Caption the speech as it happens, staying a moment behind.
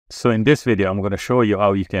So in this video, I'm going to show you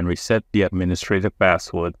how you can reset the administrator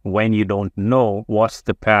password when you don't know what's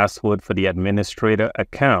the password for the administrator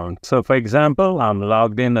account. So for example, I'm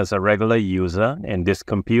logged in as a regular user in this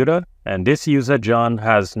computer, and this user, John,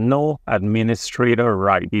 has no administrator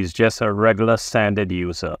right. He's just a regular standard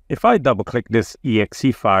user. If I double click this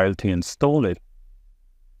exe file to install it,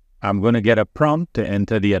 I'm going to get a prompt to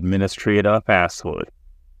enter the administrator password.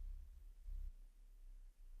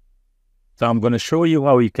 So I'm going to show you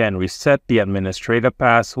how you can reset the administrator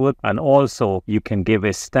password, and also you can give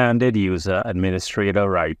a standard user administrator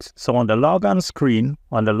rights. So on the logon screen,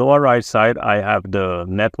 on the lower right side, I have the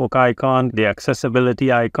network icon, the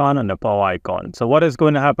accessibility icon, and the power icon. So what is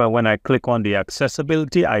going to happen when I click on the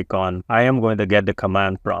accessibility icon, I am going to get the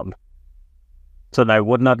command prompt. So I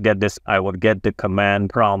would not get this, I would get the command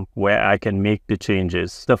prompt where I can make the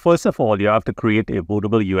changes. So first of all, you have to create a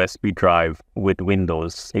bootable USB drive with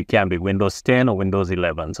Windows. It can be Windows 10 or Windows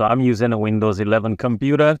 11. So I'm using a Windows 11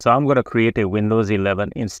 computer. So I'm going to create a Windows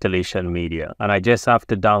 11 installation media. And I just have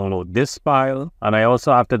to download this file. And I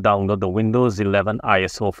also have to download the Windows 11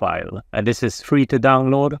 ISO file. And this is free to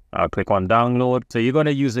download. I'll click on download. So you're going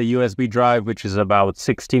to use a USB drive, which is about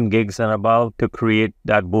 16 gigs and above, to create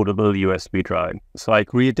that bootable USB drive. So I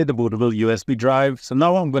created the bootable USB drive. So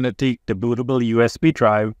now I'm going to take the bootable USB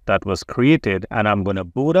drive that was created, and I'm going to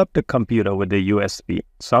boot up the computer with the USB.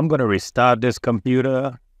 So I'm going to restart this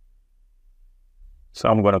computer. So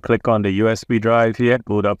I'm going to click on the USB drive here,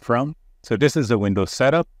 boot up from. So this is the Windows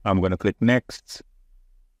setup. I'm going to click next.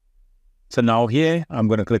 So now here, I'm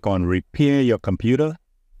going to click on repair your computer.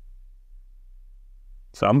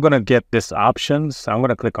 So I'm going to get this options. I'm going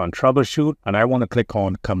to click on troubleshoot, and I want to click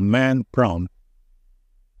on command prompt.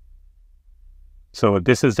 So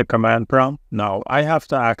this is the command prompt. Now I have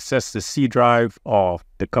to access the C drive of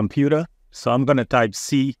the computer. So I'm going to type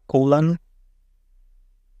C:,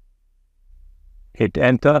 hit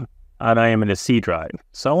enter, and I am in the C drive.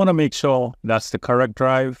 So I want to make sure that's the correct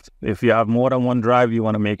drive. If you have more than one drive, you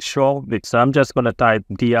want to make sure. So I'm just going to type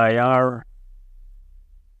dir.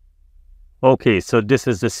 Okay, so this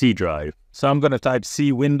is the C drive. So I'm going to type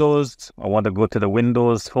C Windows. I want to go to the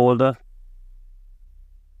Windows folder.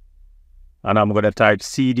 And I'm going to type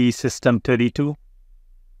CD System32.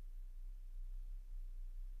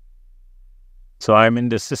 So I'm in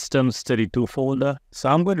the Systems32 folder. So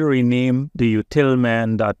I'm going to rename the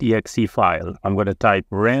utilman.exe file. I'm going to type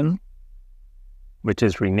ren, which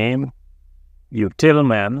is rename,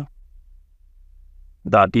 utilman.exe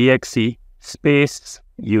space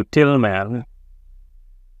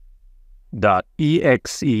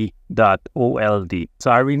utilman.exe.old.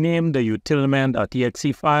 So I renamed the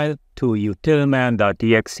utilman.exe file to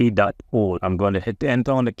utilman.exe.old. I'm going to hit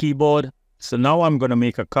enter on the keyboard. So now I'm going to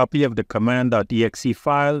make a copy of the command.exe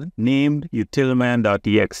file named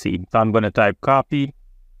utilman.exe. So I'm going to type copy,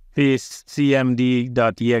 paste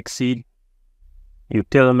cmd.exe,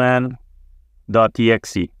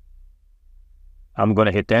 utilman.exe. I'm going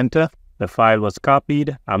to hit enter. The file was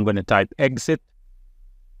copied. I'm going to type exit.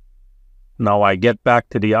 Now I get back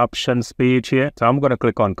to the options page here. So I'm going to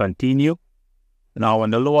click on continue. Now on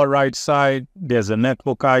the lower right side, there's a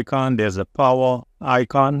network icon, there's a power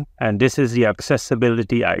icon, and this is the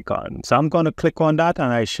accessibility icon. So I'm going to click on that,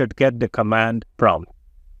 and I should get the command prompt.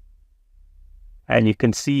 And you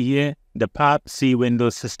can see here the path C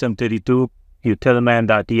Windows System32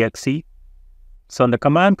 utilman.exe. So on the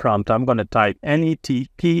command prompt, I'm going to type netplwiz,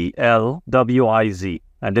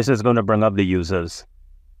 and this is going to bring up the users.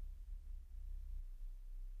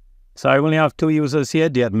 So I only have two users here,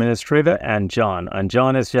 the administrator and John. And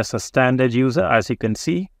John is just a standard user, as you can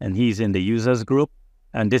see, and he's in the users group.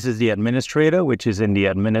 And this is the administrator, which is in the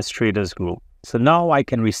administrators group. So now I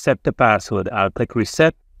can reset the password. I'll click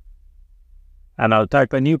reset, and I'll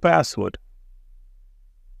type a new password.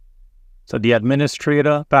 So the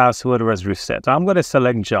administrator password was reset. So I'm going to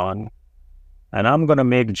select John, and I'm going to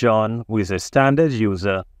make John, who is a standard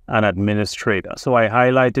user, an administrator. So I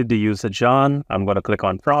highlighted the user John. I'm going to click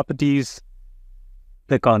on properties,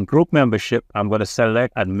 click on group membership. I'm going to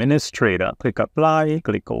select administrator, click apply,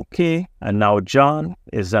 click OK. And now John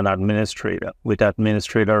is an administrator with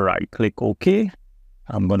administrator right. Click OK.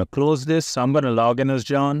 I'm going to close this. I'm going to log in as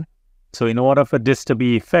John. So in order for this to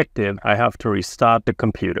be effective, I have to restart the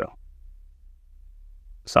computer.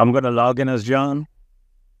 So I'm going to log in as John.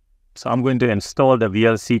 So I'm going to install the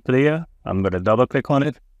VLC player. I'm going to double click on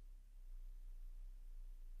it.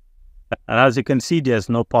 And as you can see, there's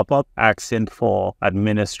no pop-up asking for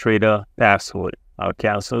administrator password. I'll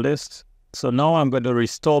cancel this. So now I'm going to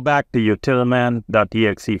restore back the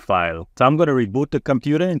utilman.exe file. So I'm going to reboot the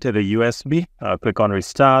computer into the USB. I'll click on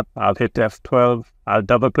restart. I'll hit F12. I'll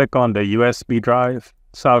double click on the USB drive.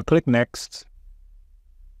 So I'll click next.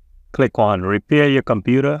 Click on repair your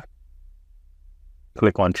computer.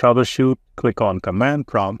 Click on troubleshoot. Click on command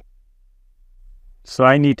prompt. So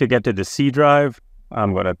I need to get to the C drive.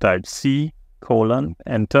 I'm going to type C:,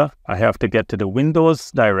 enter. I have to get to the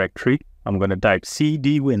Windows directory. I'm going to type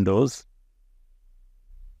CD Windows.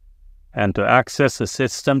 And to access the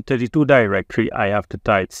System32 directory, I have to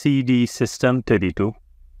type CD System32.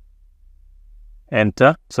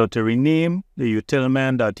 Enter. So to rename the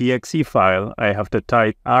utilman.exe file, I have to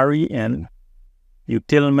type ren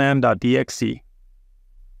utilman.exe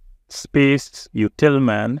space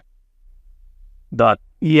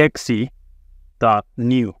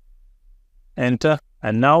utilman.exe.new. Enter.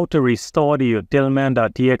 And now to restore the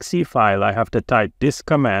utilman.exe file, I have to type this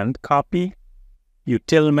command, copy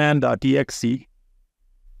utilman.exe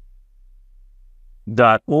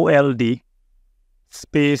 .old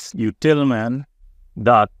space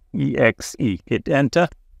utilman.exe. Hit enter.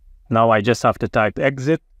 Now I just have to type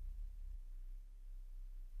exit.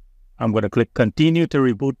 I'm going to click continue to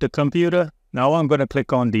reboot the computer. Now I'm going to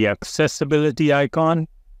click on the accessibility icon.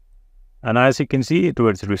 And as you can see, it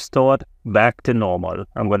was restored back to normal.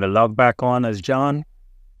 I'm going to log back on as John.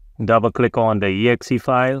 Double click on the exe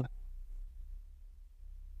file.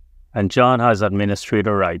 And John has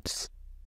administrator rights.